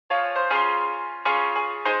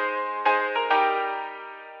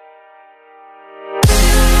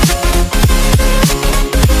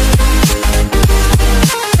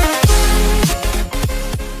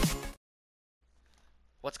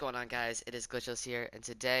guys, it is Glitchless here, and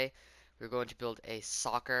today we're going to build a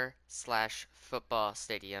soccer slash football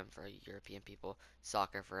stadium for European people,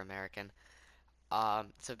 soccer for American.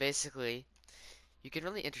 So basically, you can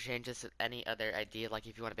really interchange this with any other idea. Like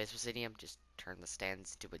if you want a baseball stadium, just turn the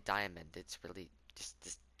stands into a diamond. It's really just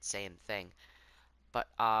the same thing. But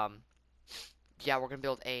yeah, we're gonna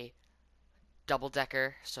build a double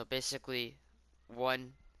decker. So basically,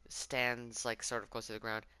 one stands like sort of close to the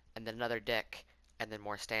ground, and then another deck, and then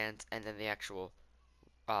more stands, and then the actual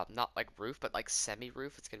not like roof, but like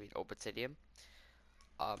semi-roof. It's gonna be an open stadium.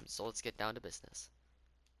 So let's get down to business.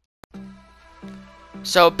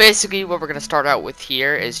 So basically, what we're gonna start out with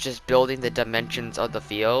here is just building the dimensions of the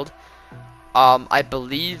field. I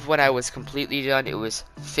believe when I was completely done, it was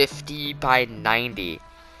 50 by 90.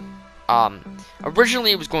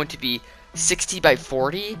 Originally it was going to be 60 by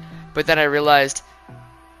 40, but then I realized,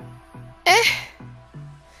 it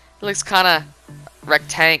looks kind of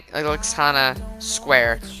it looks kind of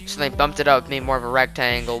square, so they bumped it up, made more of a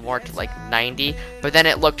rectangle, more to like 90, but then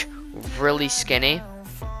it looked really skinny.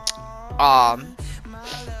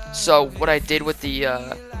 So what I did with the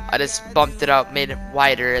I just bumped it up, made it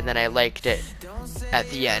wider, and then I liked it at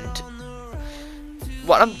the end.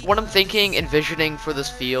 What I'm thinking, envisioning for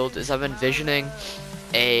this field is I'm envisioning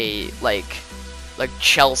a like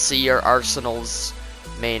Chelsea or Arsenal's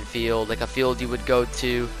main field, like a field you would go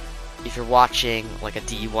to if you're watching like a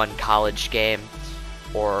D1 college game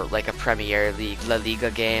or like a Premier League, La Liga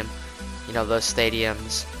game, you know, those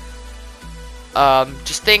stadiums.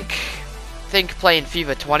 Just think playing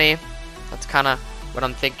FIFA 20. That's kind of what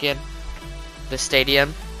I'm thinking. The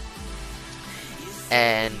stadium.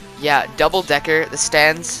 And yeah, double decker. The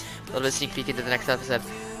stands. A little bit of sneak peek into the next episode.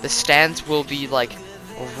 The stands will be like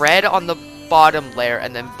red on the bottom layer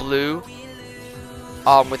and then blue,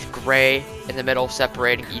 with gray in the middle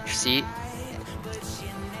separating each seat.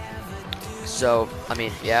 So I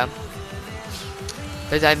mean, yeah.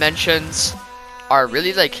 The dimensions are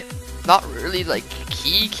really like not really like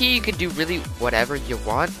key. You can do really whatever you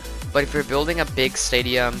want, but if you're building a big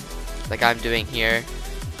stadium like I'm doing here,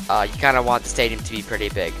 you kind of want the stadium to be pretty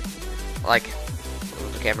big. Like,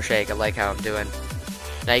 the camera shake, I like how I'm doing.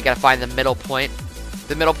 Now you gotta find the middle point.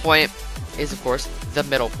 The middle point is of course the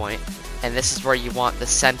middle point, and this is where you want the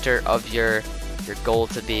center of your goal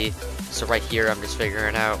to be. So right here I'm just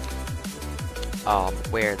figuring out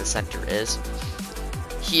where the center is.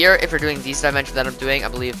 Here, if you're doing these dimensions that I'm doing, I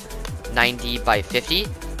believe 90 by 50.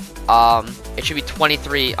 It should be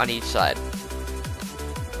 23 on each side.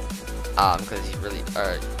 Because you really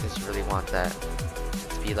want that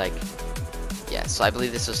to be like, yeah. So I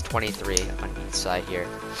believe this was 23 on each side here.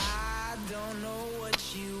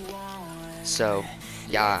 So,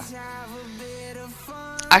 yeah.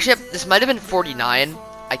 Actually, this might have been 49.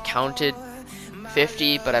 I counted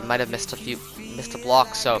 50, but I might have missed a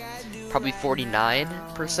block. So probably 49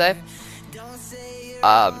 per se.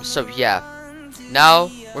 So yeah.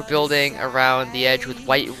 Now we're building around the edge with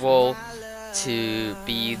white wool to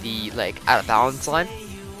be the like out of balance line.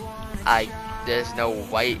 There's no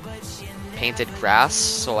white painted grass,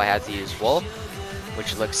 so I had to use wool,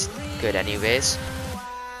 which looks good anyways.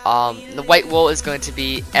 The white wool is going to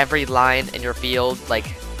be every line in your field, like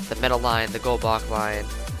the middle line, the goal box line,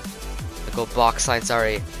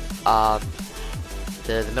 sorry,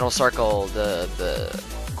 the middle circle, the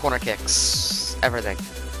corner kicks, everything.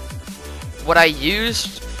 What I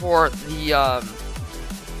used for the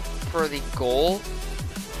goal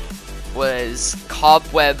was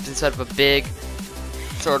cobwebs instead of a big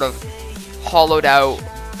sort of hollowed out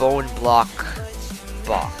bone block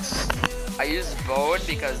box. I used bone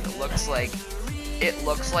because it looks like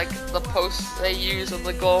the posts they use on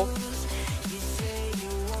the goal.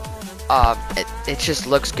 It just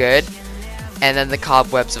looks good. And then the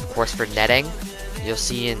cobwebs, of course, for netting. You'll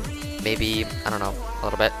see in maybe, I don't know, a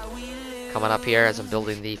little bit coming up here as I'm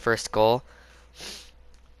building the first goal.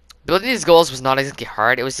 Building these goals was not exactly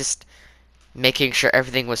hard. It was just making sure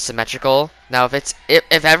everything was symmetrical. Now,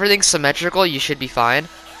 if everything's symmetrical, you should be fine.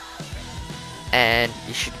 And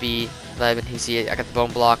you should be. You see, I got the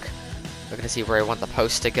bone block. We're gonna see where I want the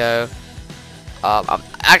post to go.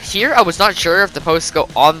 Here, I was not sure if the posts go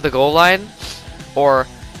on the goal line or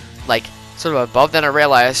like sort of above. Then I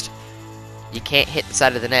realized you can't hit the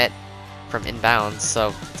side of the net from inbounds,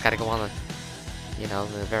 so it's gotta go on the,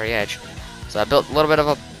 the very edge. So I built a little bit of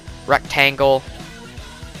a rectangle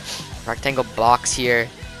box here,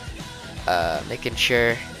 making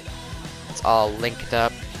sure it's all linked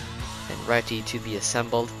up and ready to be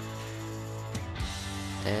assembled.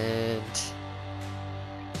 And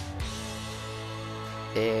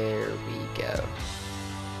there we go.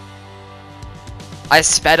 I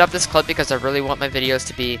sped up this clip because I really want my videos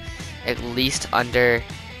to be at least under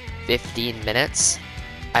 15 minutes.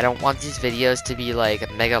 I don't want these videos to be like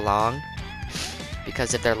mega long,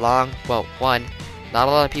 because if they're long, well, one, not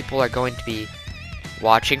a lot of people are going to be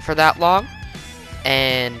watching for that long,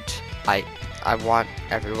 and I want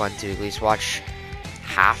everyone to at least watch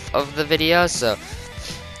half of the video. So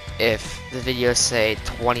if the video is, say,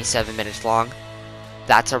 27 minutes long,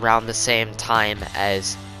 that's around the same time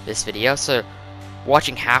as this video. So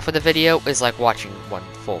watching half of the video is like watching one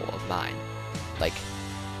full of mine. Like,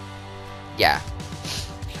 yeah.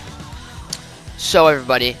 So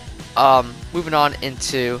everybody, moving on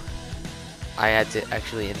into, I had to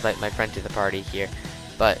actually invite my friend to the party here,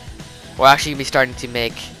 but we're actually gonna be starting to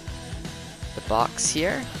make the box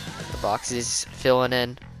here. The box is filling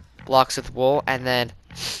in blocks with wool, and then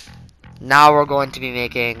now we're going to be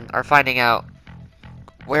making, or finding out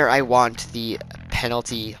where I want the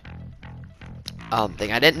penalty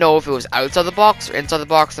thing. I didn't know if it was outside the box or inside the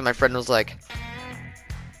box, and my friend was like,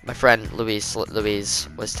 my friend Louise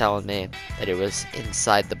was telling me that it was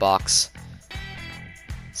inside the box,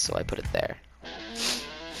 so I put it there,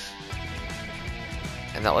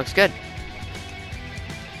 and that looks good.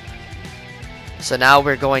 So now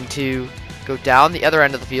we're going to go down the other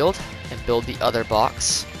end of the field and build the other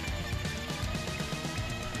box.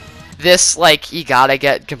 This, like, you gotta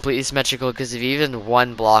get completely symmetrical, because if you even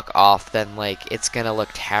one block off, then, like, it's gonna look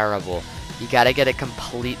terrible. You gotta get it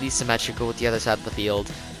completely symmetrical with the other side of the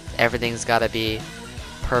field. Everything's gotta be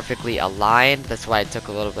perfectly aligned. That's why it took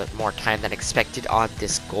a little bit more time than expected on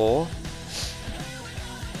this goal.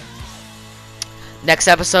 Next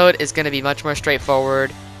episode is gonna be much more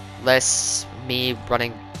straightforward. Less me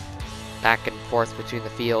running back and forth between the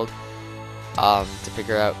field to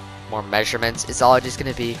figure out more measurements. It's all just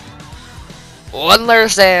gonna be one layer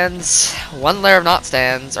stands, one layer of not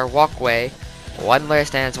stands, or walkway, one layer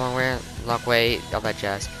stands, one layer walkway, all that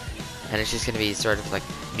jazz. And it's just gonna be sort of like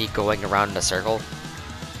me going around in a circle,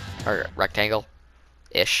 or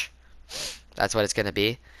rectangle-ish. That's what it's gonna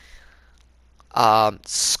be.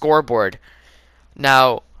 Scoreboard.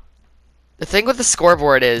 Now, the thing with the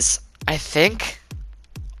scoreboard is, I think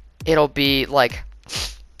it'll be like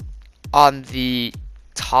on the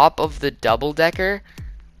top of the double-decker,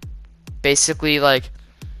 basically like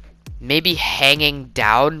maybe hanging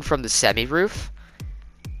down from the semi-roof.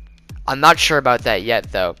 I'm not sure about that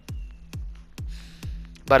yet though,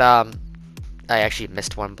 but I actually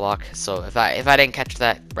missed one block, so if I didn't catch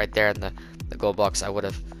that right there in the goal box, I would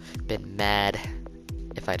have been mad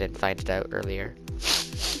if I didn't find it out earlier.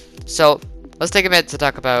 So let's take a minute to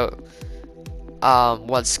talk about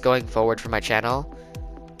what's going forward for my channel.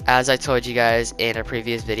 As I told you guys in a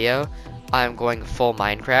previous video, I'm going full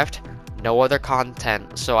Minecraft, no other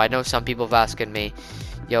content. So I know some people have asked me,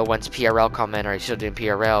 yo, when's PRL coming? Are you still doing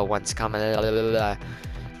PRL? When's coming? I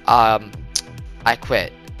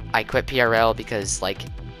quit PRL because, like,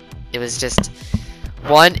 it was just,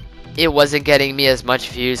 one, it wasn't getting me as much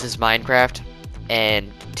views as Minecraft,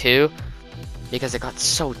 and two, because it got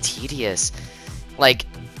so tedious. Like,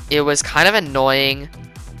 it was kind of annoying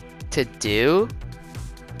to do.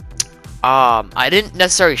 I didn't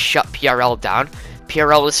necessarily shut PRL down.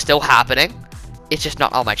 PRL is still happening. It's just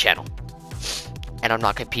not on my channel. And I'm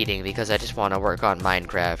not competing because I just want to work on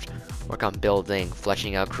Minecraft, work on building,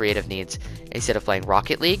 fleshing out creative needs instead of playing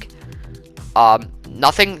Rocket League.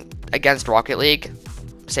 Nothing against Rocket League.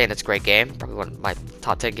 I'm saying it's a great game. Probably one of my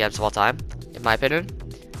top 10 games of all time, in my opinion.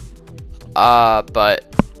 But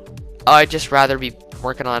I'd just rather be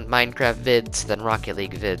working on Minecraft vids than Rocket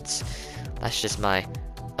League vids. That's just my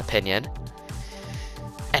opinion.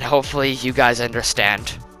 And hopefully you guys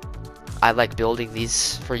understand. I like building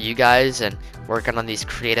these for you guys and working on these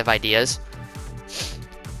creative ideas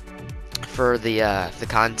for the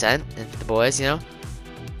content and the boys, you know.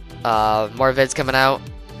 More vids coming out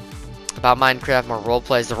about Minecraft, more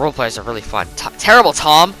roleplays. The roleplays are really fun. Terrible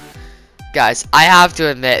Tom, guys, I have to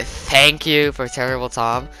admit, thank you for Terrible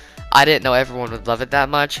Tom. I didn't know everyone would love it that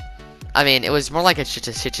much. I mean, it was more like a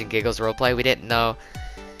shits and giggles roleplay. We didn't know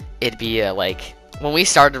it'd be like, when we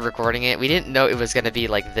started recording it, we didn't know it was gonna be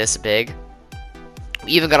like this big.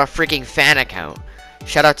 We even got a freaking fan account.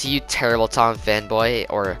 Shout out to you, Terrible Tom fanboy,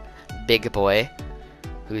 or big boy,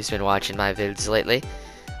 who's been watching my vids lately.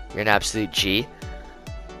 You're an absolute G.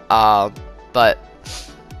 But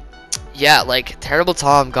yeah, like, Terrible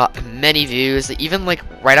Tom got many views. Even like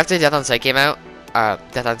right after Death on Sight came out,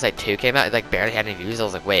 Death on Sight 2 came out, it like barely had any views. I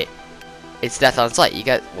was like, wait, it's Death on Sight, you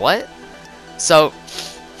got what? So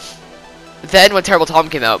then when Terrible Tom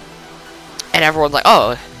came out, and everyone's like,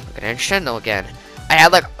 oh, look at his channel again. I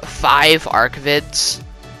had like 5 arc vids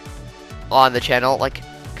on the channel, like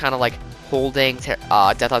kind of like holding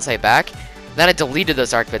Death on Sight back. Then I deleted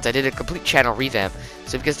those dark bits. I did a complete channel revamp.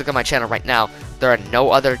 So if you guys look at my channel right now, there are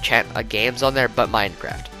no other games on there but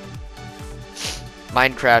Minecraft.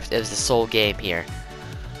 Minecraft is the sole game here.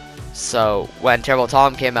 So when Terrible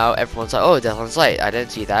Tom came out, everyone's like, "Oh, Death on Sight." I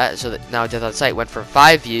didn't see that. So now Death on Sight went from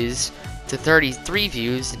 5 views to 33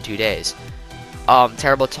 views in 2 days.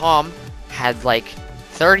 Terrible Tom had like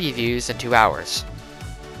 30 views in 2 hours.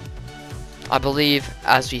 I believe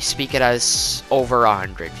as we speak it has over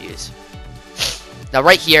 100 views. Now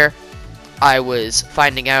right here, I was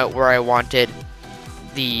finding out where I wanted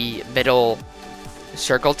the middle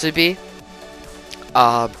circle to be.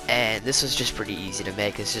 And this was just pretty easy to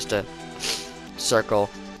make. It's just a circle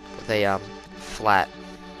with a flat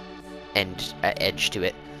edge to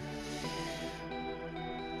it.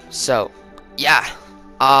 So yeah,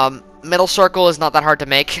 middle circle is not that hard to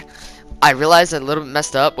make. I realized I'm a little bit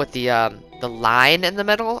messed up with the line in the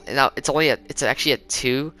middle. Now it's actually a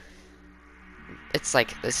 2. It's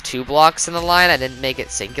like there's 2 blocks in the line. I didn't make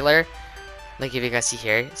it singular. Like if you guys see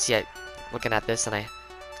here, see I looking at this and I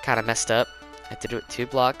kind of messed up. I had to do it 2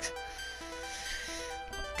 blocks.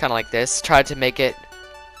 Kind of like this. Tried to make it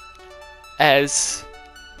as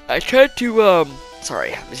I tried to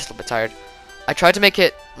sorry, I'm just a little bit tired. I tried to make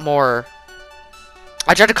it more.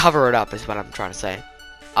 I tried to cover it up is what I'm trying to say.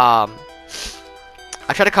 I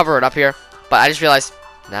tried to cover it up here, but I just realized,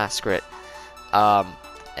 nah, screw it.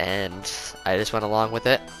 And I just went along with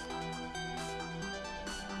it.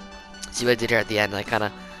 See what I did here at the end? I kind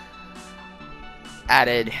of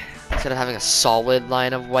added, instead of having a solid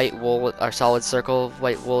line of white wool, or solid circle of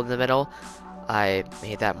white wool in the middle, I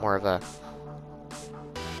made that more of a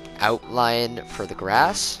outline for the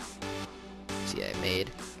grass. See, I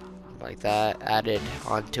made like that, added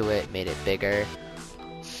onto it, made it bigger.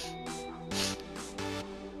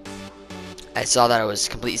 I saw that it was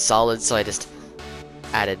completely solid, so I just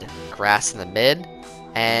added grass in the mid,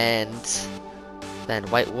 and then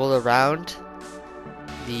white wool around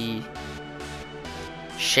the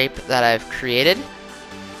shape that I've created.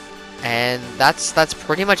 And that's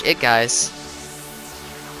pretty much it, guys.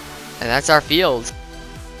 And that's our field.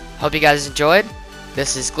 Hope you guys enjoyed.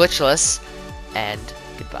 This is Glitchless, and